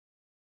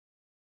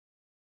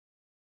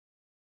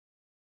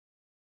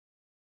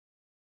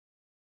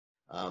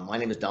My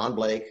name is Don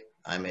Blake.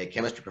 I'm a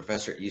chemistry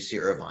professor at UC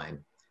Irvine,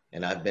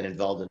 and I've been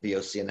involved in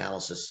VOC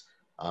analysis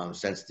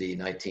since the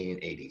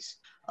 1980s.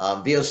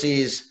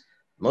 VOCs,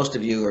 most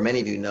of you or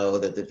many of you know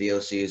that the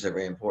VOCs are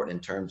very important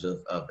in terms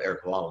of air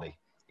quality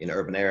in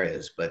urban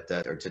areas, but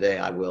today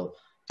I will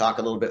talk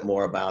a little bit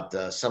more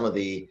about some of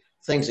the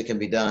things that can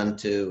be done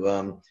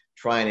to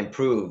try and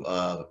improve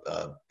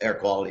air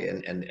quality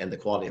and the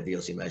quality of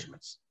VOC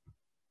measurements.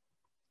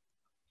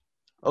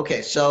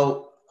 Okay,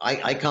 so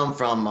I come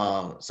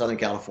from Southern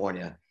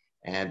California,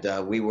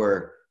 and we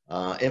were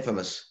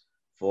infamous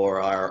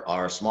for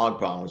our smog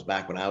problems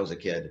back when I was a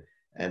kid.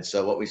 And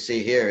so what we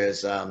see here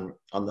is on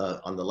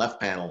the left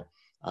panel,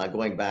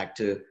 going back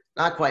to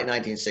not quite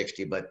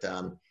 1960, but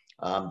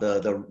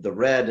the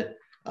red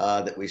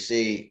that we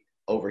see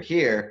over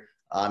here.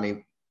 I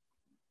mean,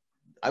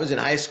 I was in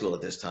high school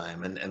at this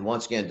time, and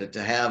once again,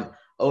 to have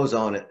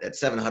ozone at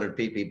 700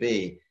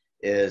 ppb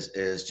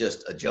is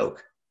just a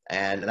joke.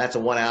 And that's a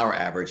 1 hour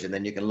average. And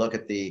then you can look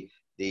at the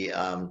 8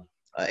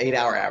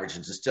 hour average,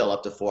 and it's still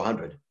up to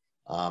 400.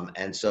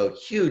 And so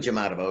huge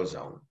amount of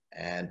ozone.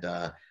 And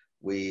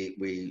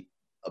we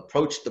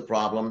approached the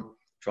problem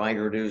trying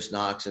to reduce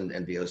NOx and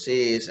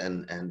VOCs.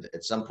 And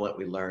at some point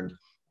we learned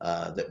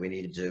that we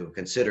needed to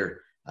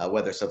consider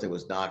whether something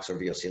was NOx or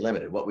VOC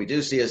limited. What we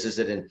do see is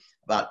that in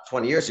about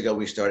 20 years ago,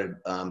 we started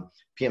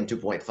PM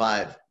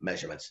 2.5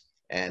 measurements.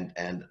 And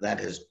that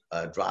has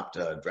dropped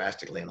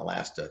drastically in the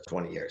last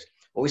 20 years.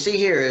 What we see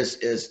here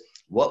is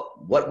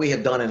what we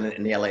have done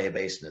in the LA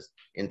basin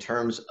in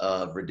terms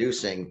of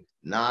reducing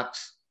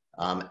NOx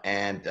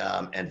and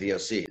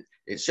VOC.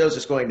 It shows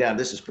us going down.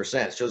 This is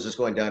percent. It shows us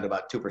going down to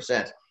about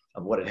 2%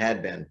 of what it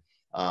had been.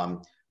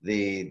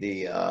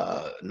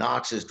 The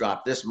NOx has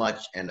dropped this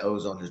much, and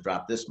ozone has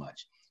dropped this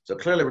much. So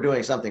clearly, we're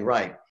doing something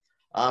right.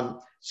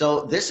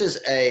 So this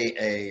is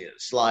a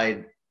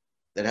slide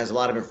that has a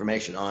lot of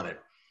information on it,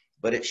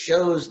 but it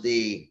shows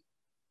the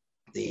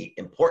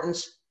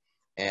importance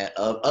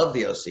of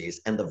VOCs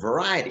and the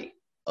variety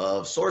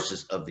of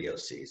sources of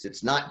VOCs.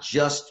 It's not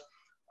just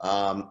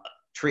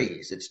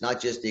trees. It's not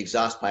just the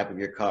exhaust pipe of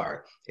your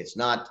car. It's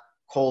not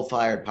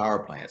coal-fired power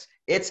plants.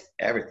 It's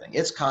everything.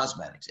 It's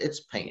cosmetics.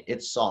 It's paint.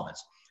 It's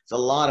solvents. It's a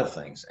lot of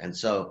things. And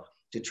so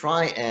to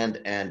try and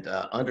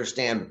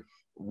understand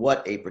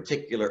what a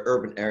particular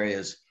urban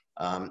area's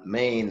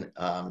main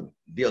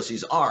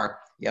VOCs are,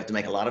 you have to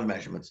make a lot of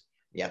measurements.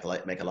 You have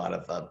to make a lot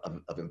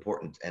of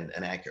important and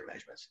accurate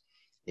measurements.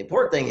 The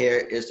important thing here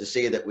is to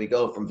see that we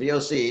go from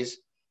VOCs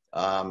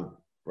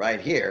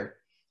right here.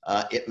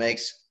 It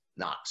makes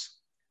NOx.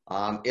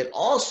 It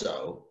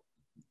also,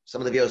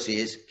 some of the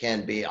VOCs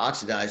can be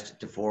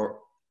oxidized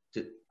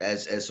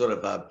as sort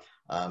of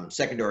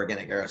secondary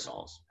organic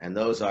aerosols, and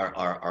those are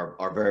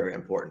very, very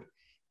important.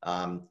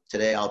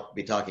 Today I'll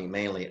be talking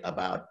mainly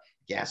about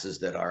gases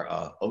that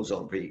are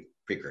ozone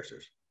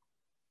precursors.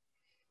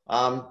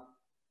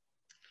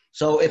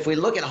 So if we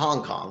look at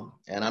Hong Kong,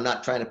 and I'm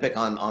not trying to pick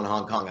on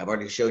Hong Kong, I've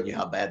already showed you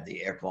how bad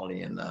the air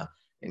quality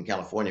in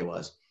California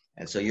was.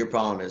 And so your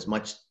problem is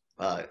much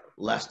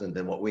less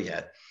than what we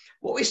had.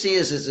 What we see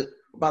is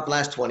about the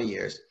last 20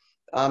 years,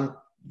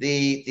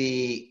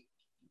 the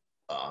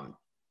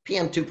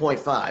PM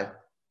 2.5,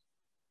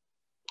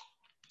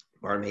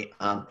 pardon me,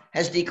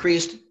 has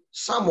decreased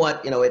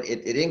somewhat. You know, it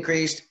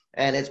increased,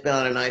 and it's been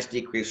on a nice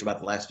decrease for about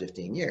the last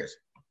 15 years.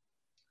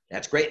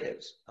 That's great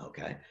news,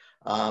 okay?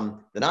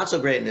 The not so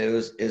great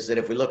news is that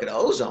if we look at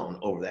ozone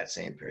over that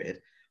same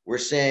period, we're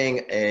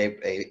seeing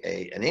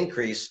an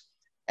increase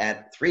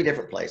at 3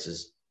 different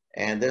places,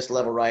 and this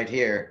level right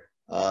here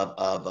of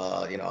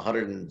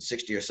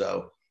 160 or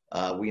so,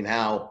 we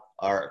now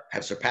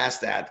have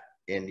surpassed that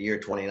in the year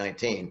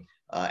 2019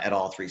 at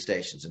all 3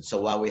 stations. And so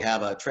while we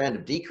have a trend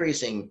of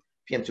decreasing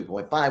PM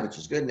 2.5, which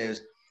is good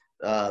news,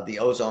 the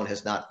ozone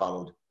has not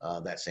followed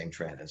that same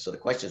trend. And so the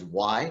question is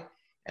why?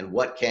 And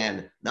what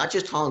can, not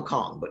just Hong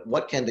Kong, but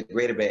what can the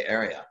Greater Bay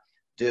Area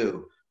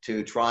do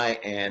to try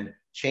and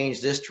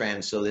change this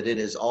trend so that it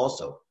is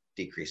also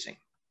decreasing?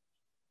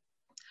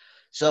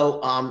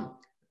 So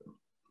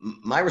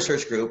my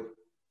research group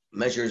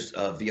measures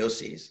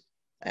VOCs.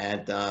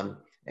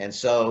 And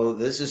so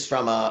this is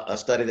from a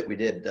study that we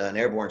did, an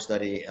airborne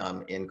study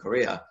in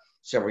Korea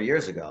several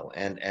years ago.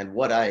 And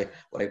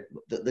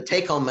the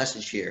take-home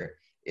message here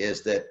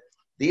is that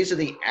these are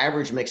the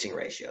average mixing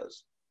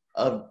ratios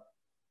of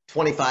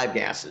 25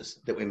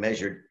 gases that we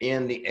measured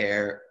in the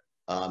air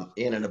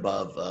in and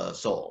above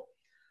Seoul.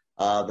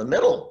 The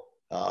middle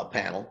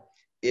panel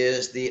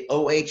is the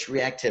OH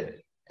reactivity,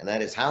 and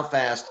that is how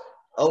fast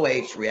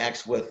OH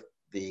reacts with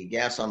the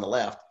gas on the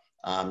left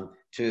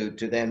to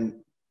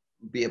then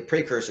be a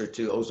precursor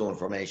to ozone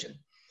formation.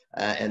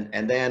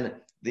 And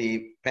then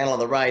the panel on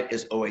the right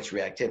is OH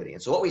reactivity.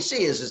 And so what we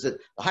see is that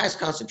the highest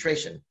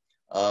concentration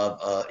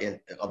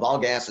of all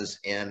gases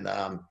in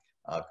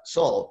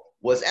Seoul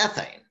was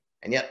ethane.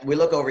 And yet we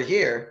look over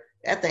here,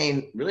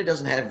 ethane really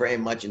doesn't have very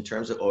much in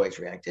terms of OH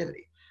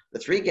reactivity. The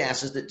 3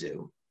 gases that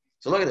do,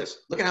 so look at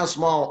this. Look at how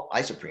small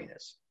isoprene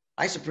is.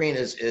 Isoprene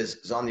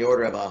is on the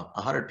order of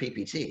 100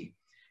 ppt.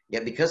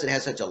 Yet because it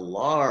has such a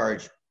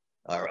large,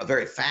 a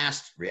very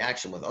fast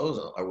reaction with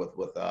ozone or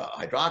with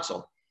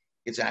hydroxyl,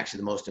 it's actually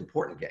the most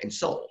important gas in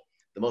Sol,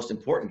 the most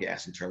important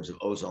gas in terms of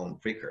ozone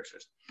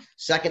precursors.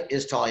 Second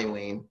is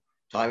toluene.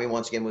 Toluene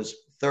once again was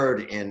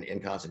third in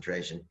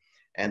concentration,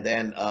 and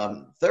then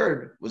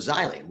third was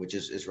xylene, which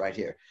is right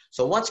here.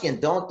 So once again,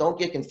 don't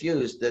get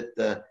confused that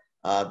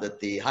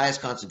the highest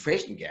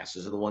concentration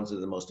gases are the ones that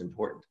are the most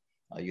important.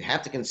 You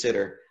have to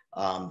consider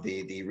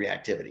the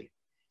reactivity.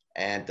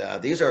 And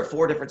these are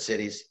 4 different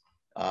cities.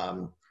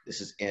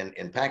 This is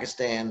in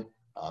Pakistan,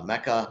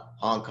 Mecca,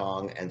 Hong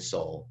Kong, and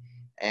Seoul.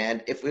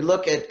 And if we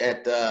look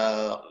at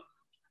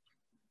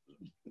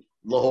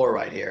Lahore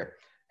right here,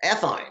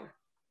 ethylene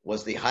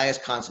was the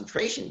highest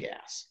concentration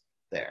gas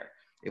there.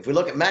 If we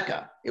look at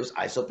Mecca, it was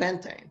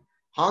isopentane.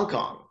 Hong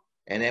Kong,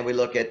 and then we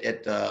look at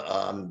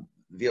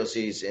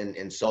VOCs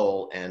in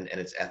Seoul, and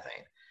it's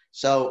ethane.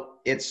 So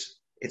it's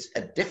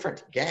a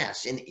different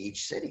gas in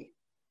each city.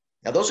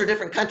 Now, those are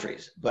different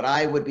countries, but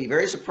I would be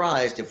very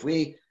surprised if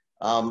we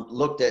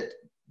looked at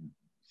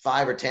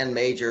 5 or 10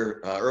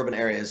 major urban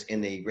areas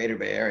in the Greater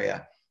Bay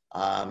Area,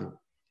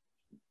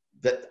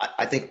 that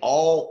I think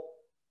all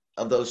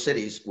of those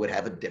cities would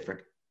have a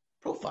different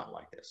profile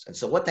like this. And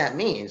so what that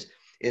means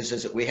is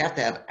that we have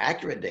to have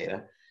accurate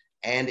data.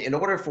 And in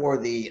order for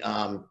the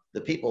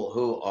people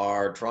who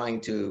are trying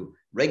to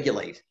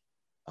regulate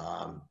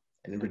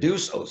and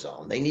reduce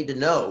ozone, they need to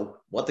know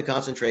what the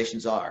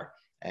concentrations are.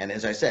 And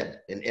as I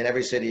said, in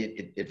every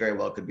city, it very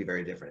well could be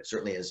very different. It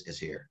certainly is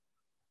here.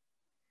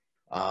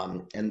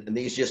 And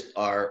these just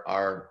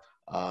are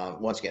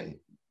once again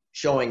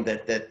showing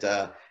that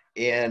the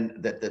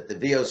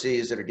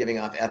VOCs that are giving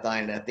off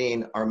ethine and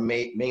ethene are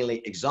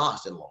mainly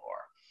exhaust in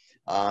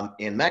Lahore.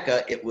 In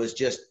Mecca, it was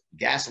just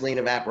gasoline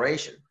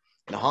evaporation.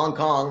 In Hong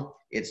Kong,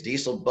 it's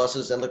diesel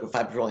buses and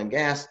liquefied petroleum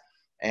gas.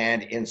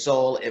 And in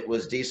Seoul, it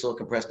was diesel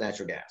compressed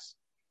natural gas.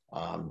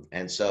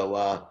 And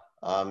so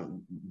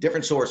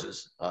different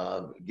sources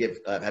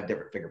have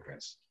different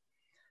fingerprints.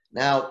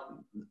 Now,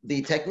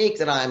 the technique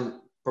that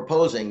I'm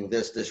proposing,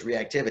 this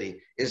reactivity,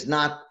 is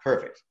not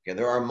perfect. Okay,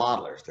 there are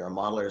modelers. There are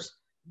modelers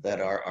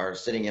that are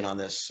sitting in on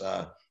this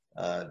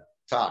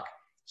talk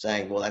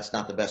saying, well, that's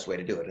not the best way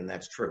to do it, and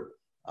that's true.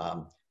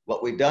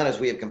 What we've done is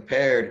we have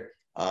compared,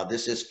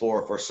 this is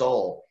for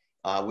Seoul,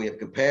 we have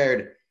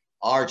compared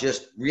our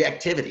just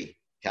reactivity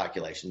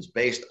calculations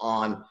based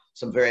on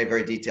some very,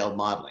 very detailed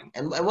modeling.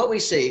 And what we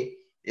see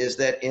is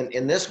that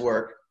in this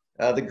work,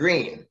 the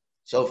green,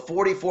 so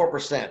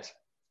 44%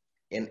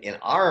 in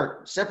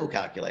our simple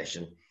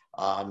calculation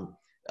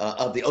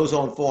of the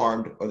ozone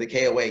formed, or the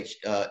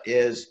KOH,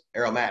 is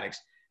aromatics.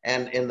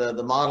 And in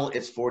the model,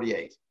 it's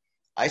 48.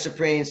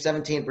 Isoprene,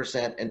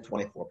 17% and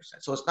 24%.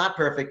 So it's not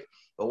perfect,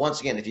 but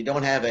once again, if you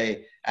don't have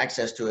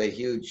access to a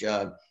huge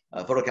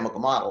photochemical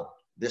model,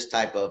 this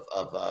type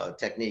of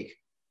technique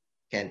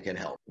can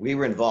help. We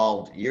were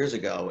involved years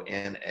ago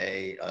in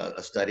a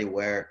study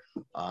where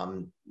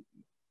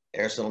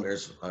air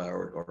cylinders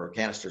or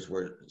canisters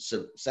were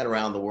sent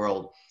around the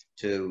world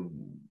to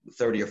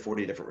 30 or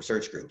 40 different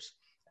research groups.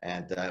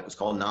 And it was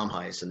called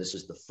NAMHEIS, and this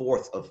is the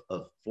 4th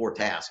of 4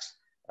 tasks.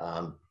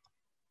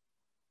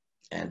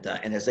 And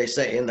as they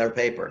say in their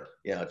paper,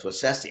 to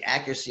assess the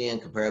accuracy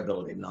and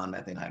comparability of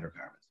non-methane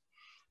hydrocarbons.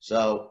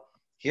 So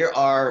here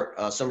are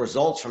some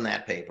results from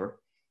that paper.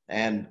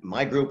 And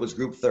my group was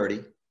group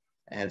 30.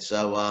 And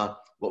so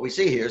what we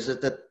see here is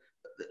that,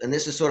 and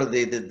this is sort of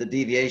the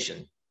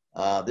deviation.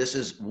 This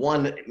is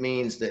 1, it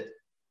means that,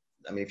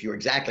 I mean, if you're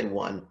exactly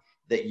 1,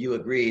 that you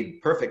agreed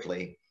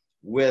perfectly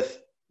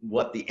with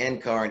what the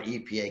NCAR and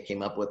EPA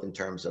came up with in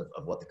terms of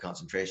what the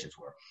concentrations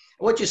were.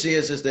 And what you see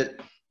is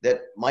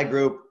that my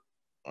group,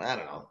 I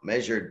don't know,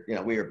 measured,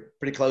 we were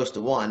pretty close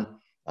to 1,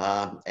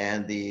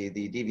 and the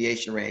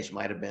deviation range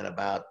might have been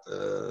about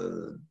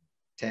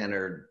 10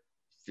 or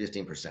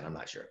 15%, I'm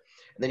not sure.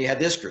 And then you had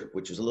this group,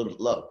 which was a little bit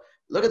low.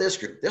 Look at this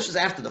group. This was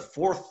after the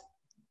 4th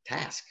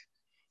task.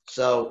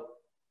 So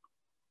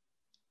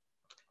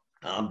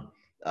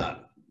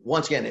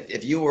once again,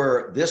 if you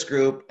were this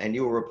group and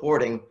you were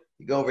reporting,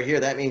 you go over here,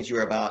 that means you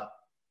were about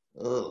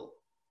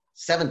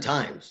 7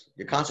 times.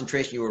 Your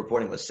concentration you were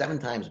reporting was 7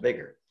 times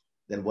bigger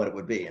than what it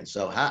would be. And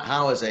so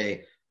how as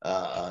a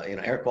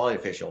air quality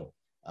official,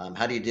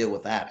 how do you deal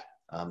with that?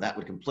 That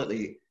would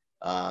completely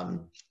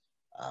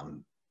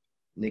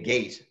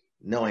negate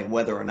knowing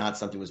whether or not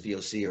something was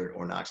VOC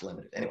or NOx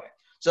limited. Anyway,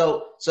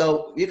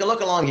 so you can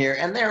look along here,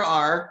 and there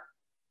are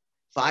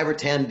 5 or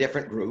 10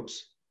 different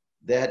groups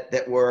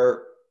that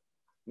were,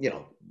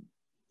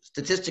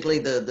 statistically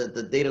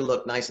the data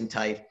looked nice and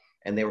tight,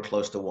 and they were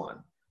close to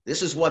 1.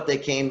 This is what they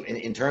came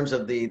in terms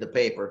of the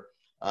paper.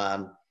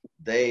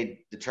 They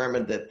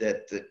determined that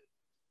the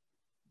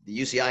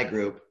UCI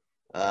group,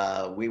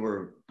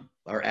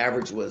 our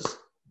average was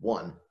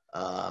 1.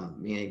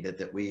 Meaning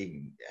that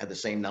we had the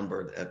same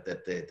number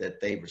that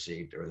they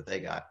received or that they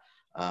got.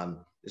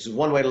 This is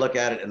one way to look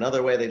at it.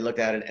 Another way they looked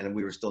at it, and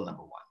we were still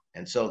number 1.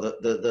 And so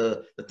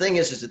the thing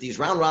is that these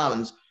round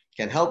robins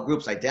can help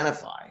groups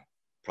identify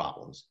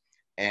problems,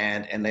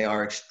 and they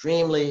are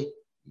extremely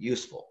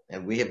useful.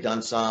 And we have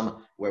done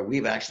some where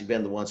we've actually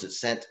been the ones that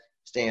sent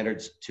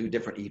standards to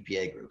different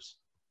EPA groups.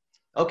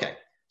 Okay,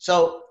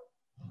 so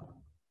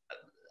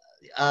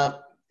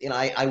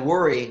I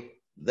worry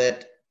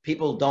that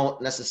people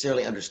don't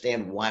necessarily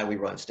understand why we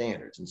run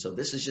standards. And so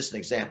this is just an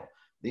example.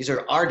 These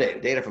are our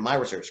data from my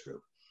research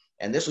group.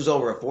 And this was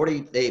over a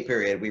 40-day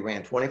period. We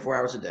ran 24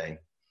 hours a day.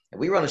 And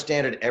we run a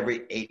standard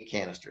every 8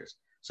 canisters.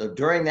 So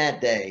during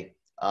that day,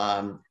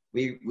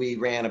 we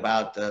ran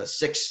about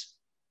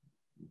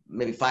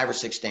maybe 5 or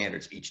 6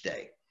 standards each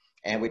day.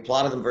 And we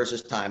plotted them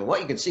versus time. And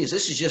what you can see is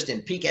this is just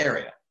in peak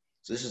area.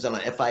 So this is on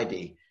an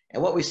FID.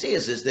 And what we see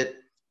is that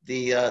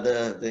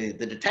the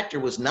detector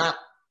was not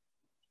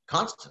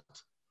constant.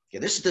 Okay,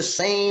 this is the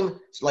same,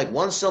 it's like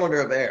one cylinder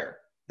of air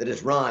that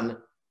is run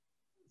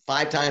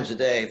 5 times a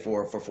day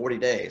for 40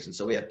 days. And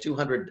so we have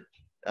 200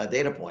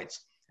 data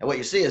points. And what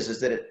you see is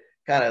that it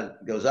kind of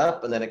goes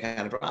up and then it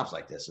kind of drops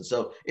like this. And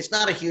so it's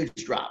not a huge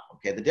drop.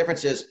 Okay, the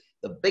difference is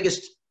the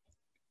biggest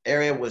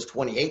area was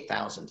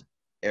 28,000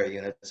 air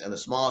units and the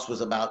smallest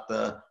was about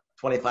the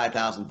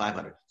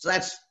 25,500. So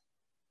that's,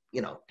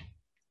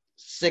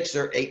 6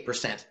 or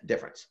 8%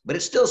 difference, but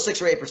it's still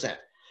 6 or 8%.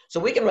 So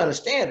we can run a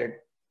standard,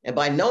 and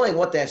by knowing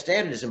what that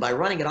standard is and by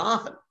running it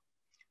often,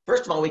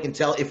 first of all, we can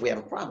tell if we have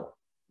a problem,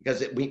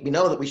 because we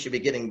know that we should be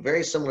getting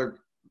very similar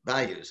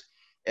values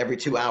every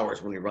 2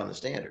 hours when we run the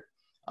standard,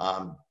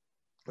 or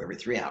every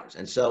 3 hours.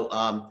 And so,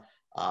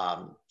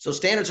 so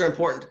standards are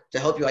important to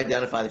help you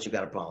identify that you've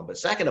got a problem. But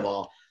second of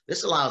all,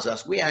 this allows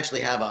us, we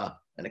actually have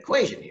an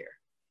equation here.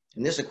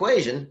 And this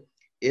equation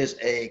is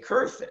a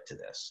curve fit to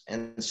this.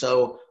 And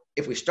so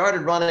if we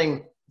started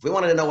running, if we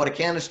wanted to know what a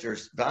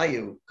canister's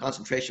value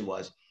concentration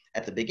was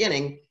at the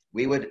beginning,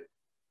 we would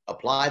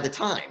apply the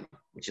time,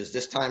 which is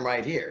this time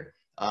right here,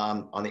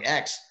 on the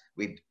X.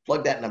 We'd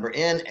plug that number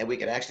in and we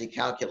could actually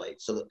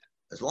calculate. So that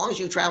as long as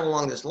you travel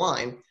along this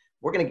line,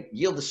 we're going to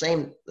yield the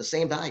same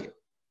value.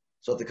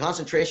 So if the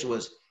concentration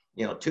was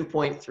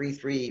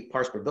 2.33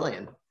 parts per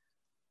billion,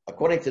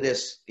 according to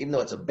this, even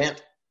though it's a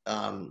bent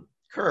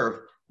curve,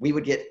 we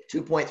would get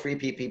 2.3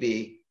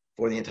 ppb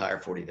for the entire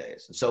 40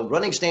 days. And so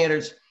running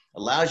standards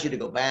allows you to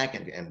go back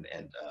and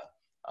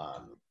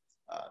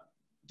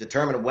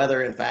determine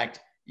whether, in fact,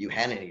 you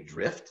had any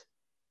drift.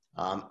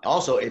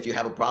 Also, if you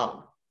have a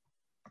problem.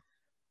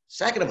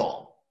 Second of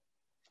all,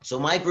 so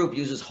my group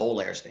uses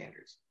whole air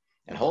standards.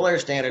 And whole air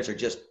standards are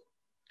just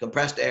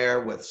compressed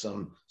air with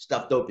some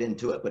stuff doped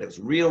into it, but it's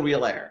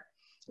real air.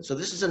 And so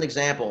this is an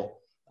example.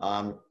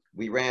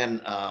 We ran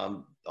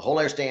the whole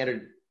air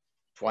standard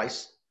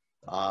twice.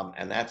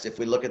 And that's, if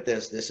we look at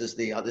this is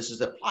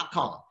the plot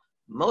column.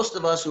 Most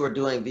of us who are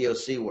doing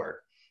VOC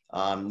work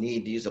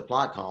need to use a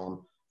plot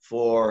column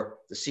for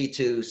the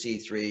C2,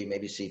 C3,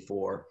 maybe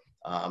C4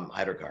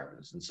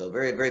 hydrocarbons. And so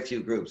very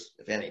few groups,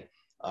 if any,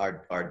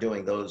 are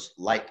doing those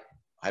light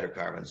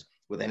hydrocarbons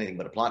with anything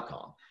but a plot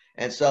column.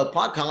 And so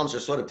plot columns are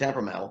sort of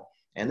temperamental.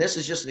 And this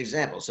is just an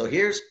example. So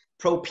here's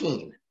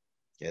propene.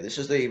 Okay, this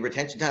is the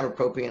retention time of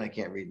propene. I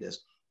can't read this.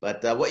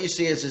 But what you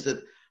see is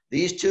that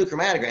these two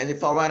chromatograms, they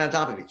fall right on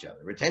top of each other.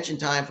 Retention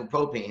time for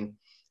propene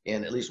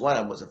in at least one of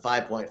them was a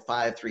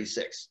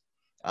 5.536.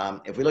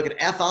 If we look at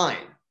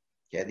ethine,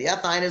 okay, the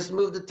ethine has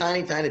moved a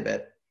tiny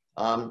bit,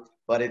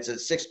 but it's at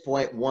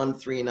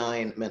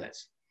 6.139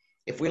 minutes.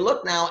 If we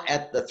look now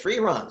at the 3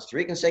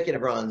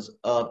 consecutive runs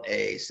of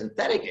a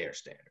synthetic air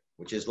standard,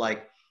 which is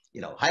like,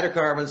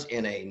 hydrocarbons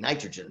in a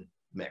nitrogen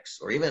mix,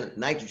 or even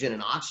nitrogen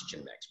and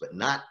oxygen mix, but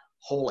not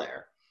whole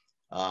air,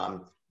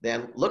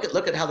 then look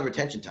at how the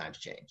retention times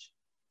change.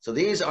 So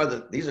these are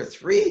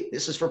 3,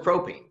 this is for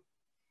propene.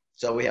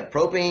 So we have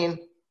propene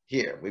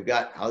here. We've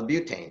got how the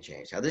butane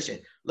changed, how this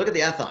changed. Look at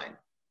the ethine,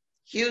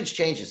 huge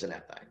changes in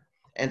ethine.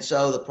 And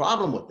so the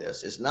problem with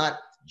this is not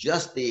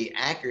just the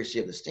accuracy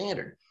of the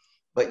standard,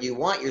 but you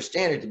want your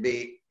standard to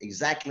be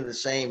exactly the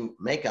same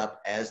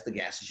makeup as the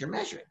gases you're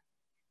measuring.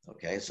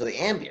 Okay, so the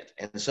ambient.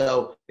 And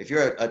so if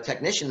you're a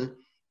technician,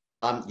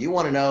 you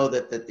want to know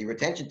that the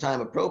retention time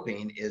of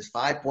propene is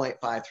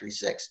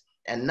 5.536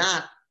 and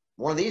not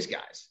one of these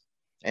guys.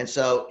 And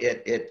so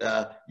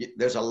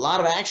there's a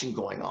lot of action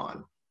going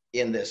on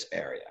in this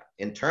area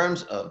in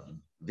terms of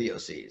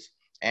VOCs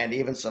and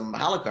even some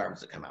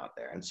halocarbons that come out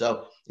there. And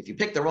so if you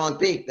pick the wrong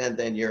peak,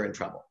 then you're in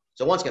trouble.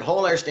 So once again,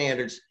 whole air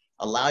standards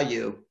allow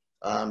you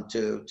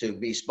to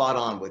be spot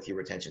on with your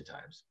retention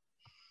times.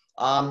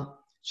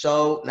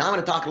 So now I'm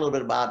going to talk a little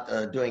bit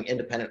about doing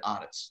independent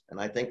audits. And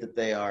I think that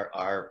they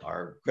are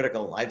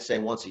critical, I'd say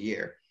once a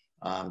year.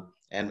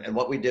 And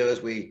what we do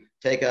is we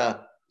take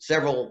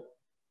several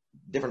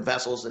different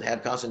vessels that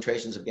have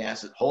concentrations of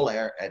gas, whole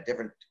air at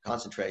different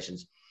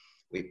concentrations.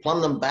 We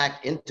plumb them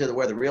back into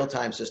where the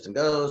real-time system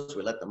goes.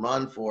 We let them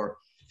run for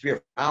 3 or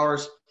 4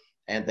 hours,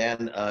 and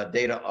then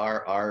data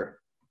are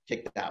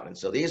kicked out. And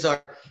so these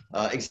are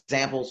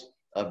examples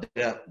of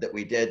data that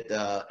we did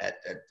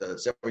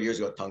several years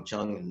ago at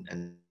Tongcheng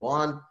and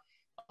Wuhan.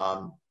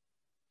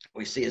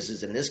 We see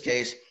is in this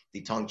case,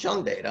 the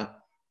Tongcheng data,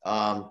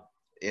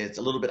 it's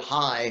a little bit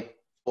high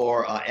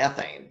for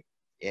ethane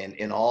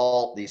in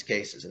all these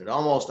cases. And it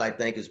almost, I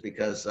think, is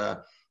because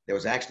there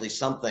was actually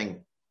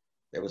something,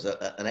 there was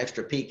an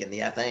extra peak in the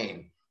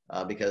ethane,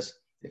 because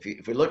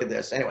if we look at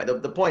this, anyway,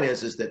 the point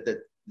is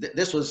that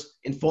this was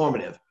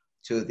informative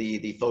to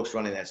the folks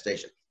running that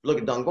station. Look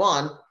at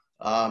Dongguan.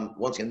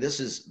 Once again, this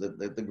is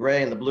the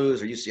gray and the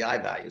blues are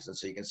UCI values. And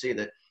so you can see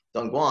that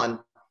Dongguan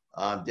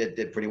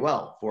did pretty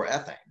well for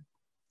ethane.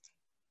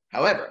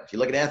 However, if you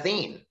look at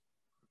ethene,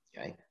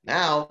 okay,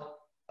 now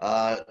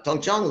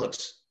Tongcheng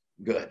looks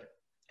good.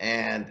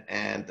 And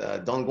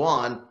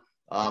Dongguan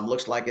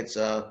looks like it's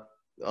 3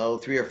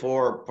 or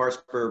 4 parts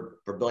per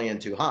billion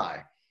too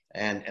high.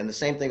 And the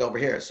same thing over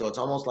here. So it's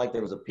almost like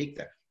there was a peak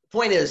there. The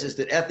point is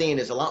that ethene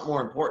is a lot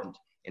more important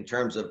in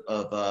terms of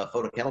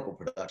photochemical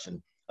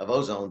production of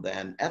ozone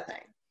than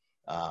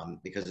ethane,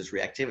 because its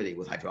reactivity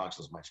with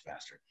hydroxyl is much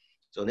faster.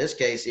 So in this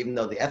case, even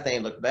though the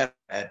ethane looked better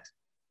at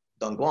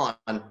Dongguan,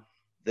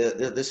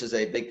 this is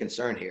a big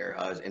concern here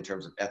in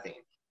terms of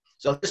ethene.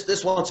 So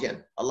this once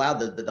again allowed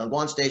the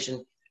Dongguan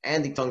station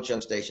and the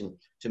Tongcheng station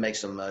to make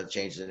some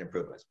changes and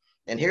improvements.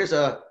 And here's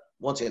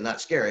once again,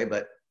 not scary,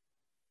 but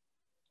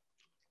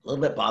a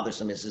little bit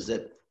bothersome is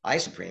that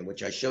isoprene,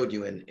 which I showed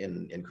you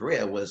in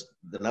Korea, was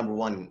the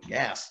 #1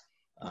 gas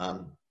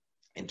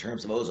in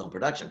terms of ozone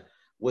production,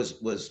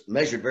 was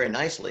measured very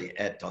nicely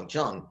at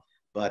Tongcheng,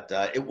 but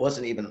it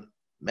wasn't even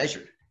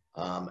measured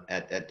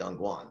at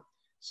Dongguan.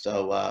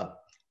 So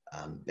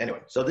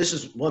anyway, so this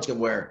is once again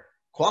where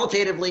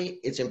qualitatively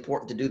it's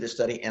important to do this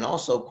study, and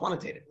also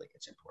quantitatively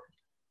it's important.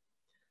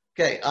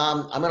 Okay,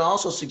 I'm going to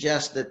also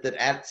suggest that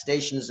at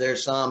stations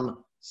there's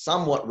some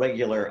somewhat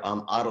regular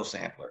auto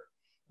sampler.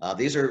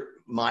 These are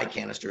my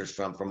canisters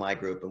from my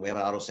group, and we have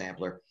an auto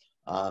sampler.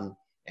 I'm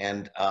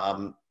going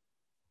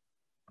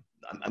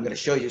to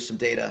show you some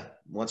data,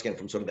 once again,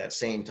 from sort of that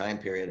same time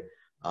period.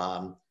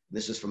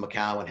 This is from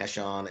Macau and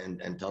Heshan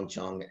and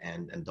Tongcheng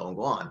and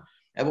Dongguan.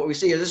 And what we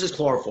see is this is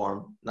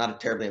chloroform, not a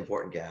terribly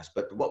important gas.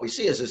 But what we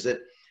see is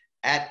that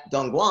at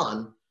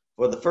Dongguan,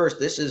 for the first,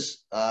 this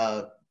is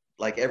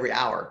like every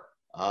hour,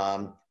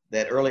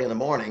 that early in the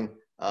morning,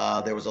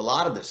 there was a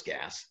lot of this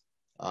gas.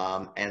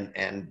 And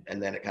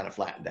then it kind of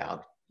flattened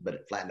out, but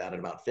it flattened out at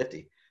about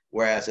 50.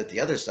 Whereas at the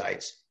other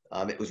sites,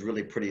 it was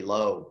really pretty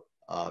low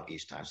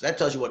each time. So that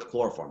tells you what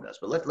chloroform does.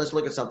 But let's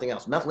look at something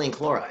else, methylene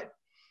chloride.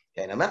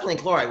 Okay, now methylene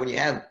chloride,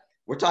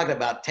 we're talking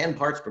about 10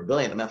 parts per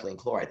billion of methylene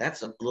chloride.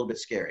 That's a little bit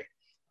scary.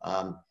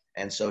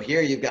 And so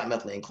here you've got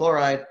methylene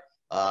chloride,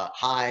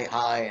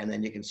 high, and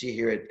then you can see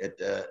here at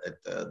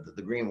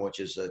the green, which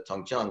is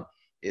Tongcheng,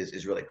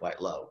 is really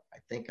quite low. I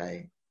think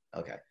okay.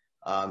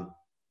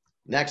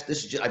 Next,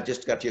 I've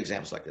just got a few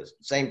examples like this.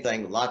 Same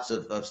thing, lots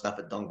of stuff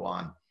at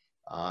Dongguan.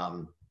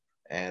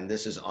 And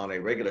this is on a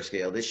regular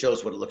scale. This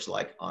shows what it looks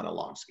like on a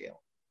long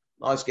scale.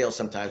 Long scale is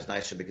sometimes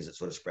nicer because it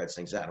sort of spreads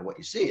things out. And what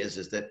you see is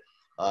that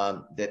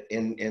that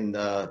in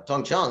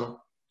Tongcheng,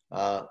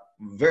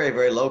 very,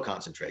 very low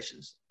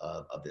concentrations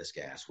of this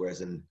gas,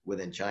 whereas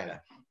within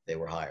China, they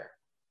were higher.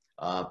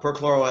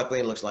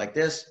 Perchloroethylene looks like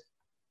this.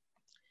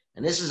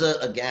 And this is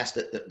a gas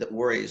that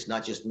worries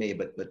not just me,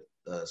 but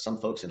some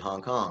folks in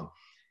Hong Kong.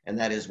 And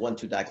that is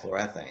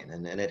 1,2-dichloroethane,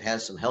 and it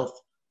has some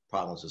health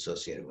problems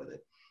associated with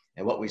it.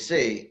 And what we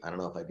see, I don't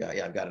know if I've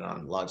got it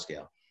on log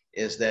scale,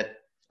 is that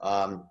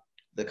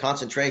the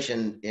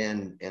concentration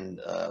in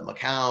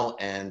Macau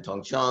and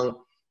Tongcheng,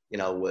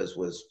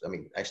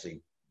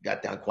 actually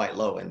got down quite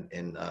low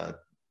in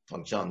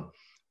Tongcheng,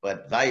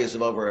 but values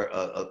of over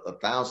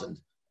 1,000,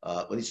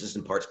 well, this is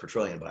in parts per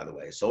trillion, by the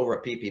way. So over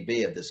a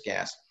ppb of this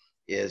gas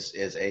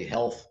is a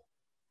health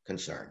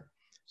concern.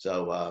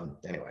 So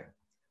anyway.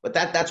 But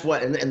that's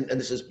what, and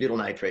this is butyl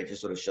nitrate,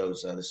 just sort of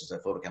shows this is a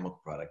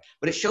photochemical product.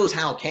 But it shows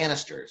how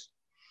canisters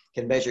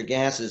can measure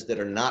gases that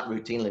are not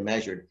routinely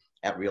measured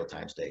at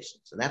real-time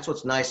stations. And that's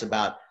what's nice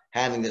about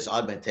having this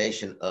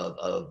augmentation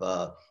of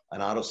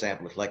an auto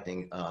sampler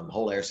collecting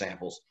whole air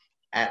samples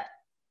at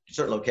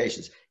certain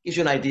locations. Gives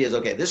you an idea,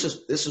 okay, this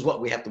is what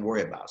we have to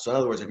worry about. So in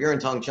other words, if you're in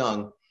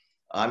Tongcheng,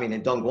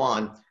 in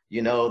Dongguan,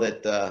 you know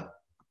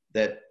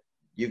that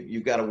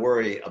you've got to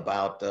worry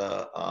about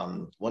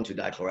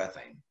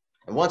 1,2-dichloroethane.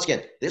 And once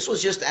again, this was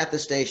just at the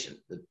station.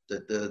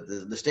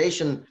 The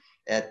station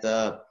at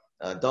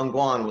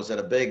Dongguan was at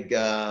a big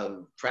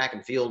track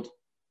and field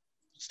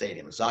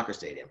stadium, a soccer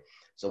stadium.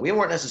 So we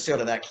weren't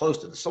necessarily that close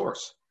to the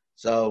source.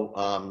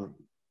 So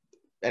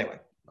anyway,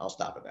 I'll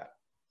stop at that.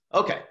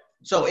 Okay,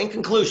 so in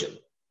conclusion,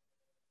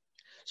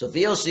 so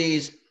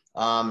VOCs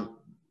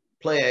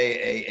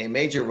play a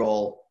major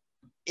role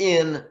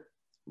in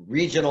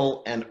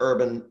regional and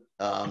urban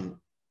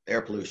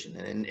air pollution.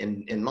 And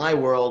in my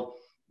world,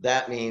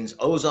 that means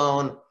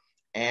ozone,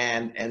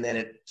 and then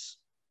it's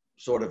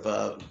sort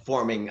of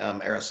forming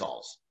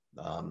aerosols.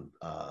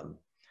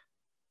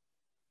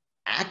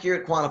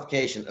 Accurate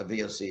quantification of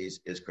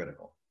VOCs is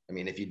critical. I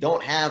mean, if you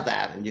don't have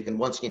that, and you can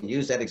once again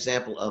use that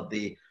example of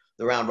the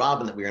round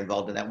robin that we were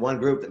involved in, that one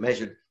group that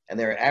measured, and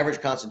their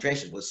average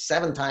concentration was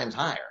 7 times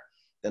higher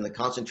than the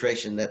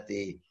concentration that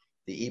the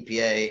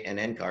EPA and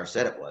NCAR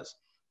said it was.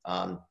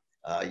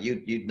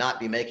 you'd not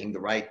be making the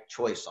right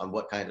choice on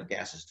what kind of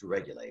gases to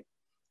regulate.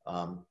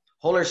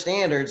 Whole air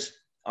standards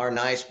are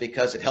nice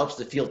because it helps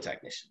the field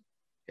technician.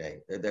 Okay,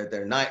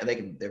 they're not,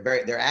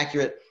 they're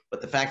accurate,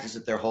 but the fact is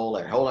that they're whole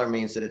air. Whole air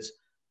means that it's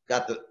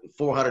got the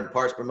 400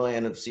 parts per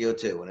million of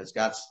CO2, and it's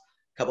got a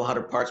couple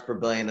hundred parts per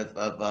billion of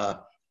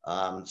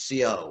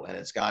CO, and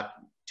it's got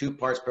 2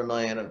 parts per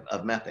million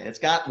of methane. It's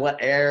got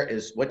what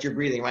you're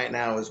breathing right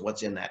now is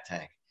what's in that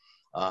tank.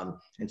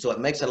 And so it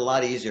makes it a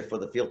lot easier for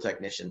the field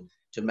technician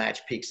to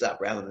match peaks up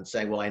rather than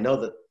saying, well, I know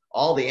that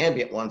all the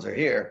ambient ones are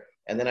here,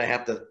 and then I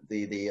have to,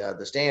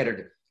 the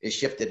standard is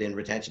shifted in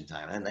retention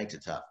time. That makes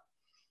it tough.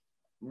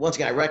 Once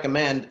again, I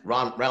recommend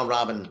round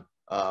robin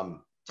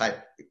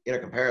type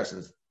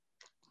intercomparisons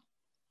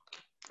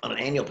on an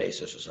annual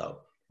basis or so.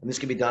 And this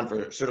can be done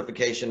for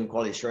certification,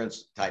 quality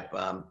assurance type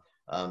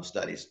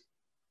studies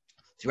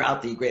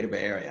throughout the Greater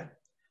Bay Area.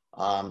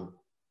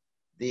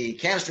 The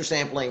canister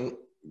sampling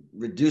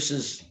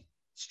reduces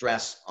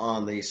stress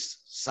on the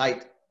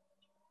site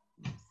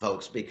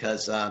folks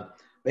because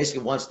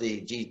basically once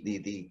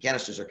the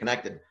canisters are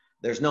connected,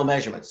 there's no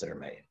measurements that are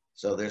made.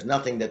 So there's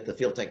nothing that the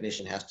field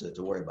technician has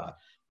to worry about.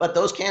 But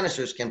those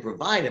canisters can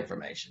provide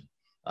information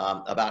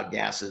about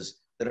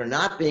gases that are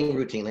not being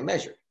routinely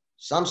measured.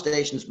 Some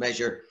stations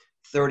measure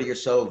 30 or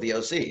so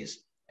VOCs,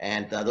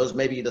 and those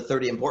may be the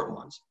 30 important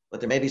ones, but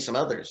there may be some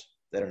others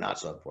that are not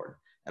so important.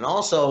 And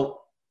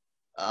also,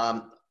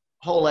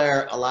 whole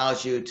air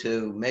allows you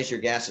to measure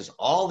gases.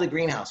 All the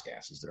greenhouse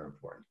gases that are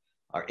important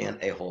are in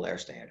a whole air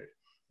standard.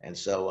 And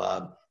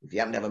so if you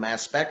happen to have a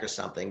mass spec or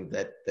something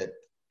that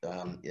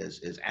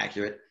is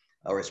accurate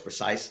or is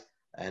precise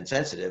and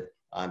sensitive,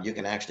 you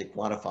can actually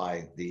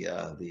quantify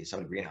some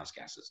of the greenhouse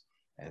gases.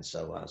 And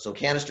so, so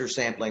canister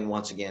sampling,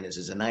 once again,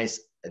 is a nice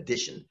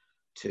addition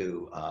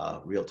to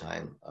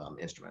real-time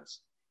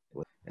instruments.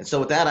 And so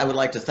with that, I would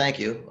like to thank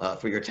you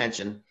for your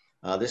attention.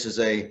 This is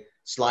a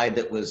slide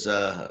that was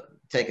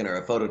taken, or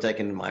a photo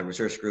taken in my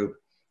research group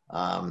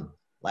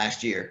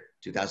last year,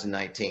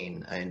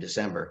 2019, in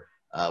December,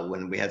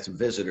 when we had some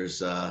visitors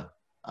to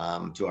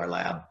our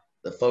lab.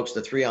 The folks,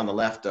 the 3 on the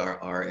left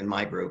are in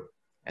my group.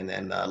 And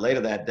then later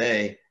that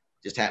day,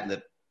 just happened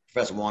that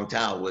Professor Wong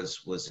Tao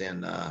was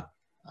in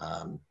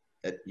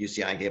at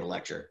UCI and gave a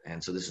lecture.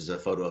 And so this is a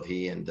photo of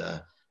he and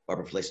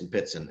Barbara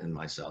Flason-Pitts and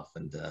myself.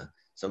 And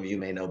some of you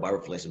may know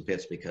Barbara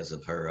Flason-Pitts because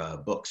of her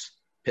books,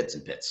 Pitts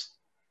and Pitts.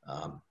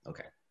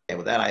 Okay. And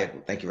with that, I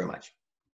thank you very much.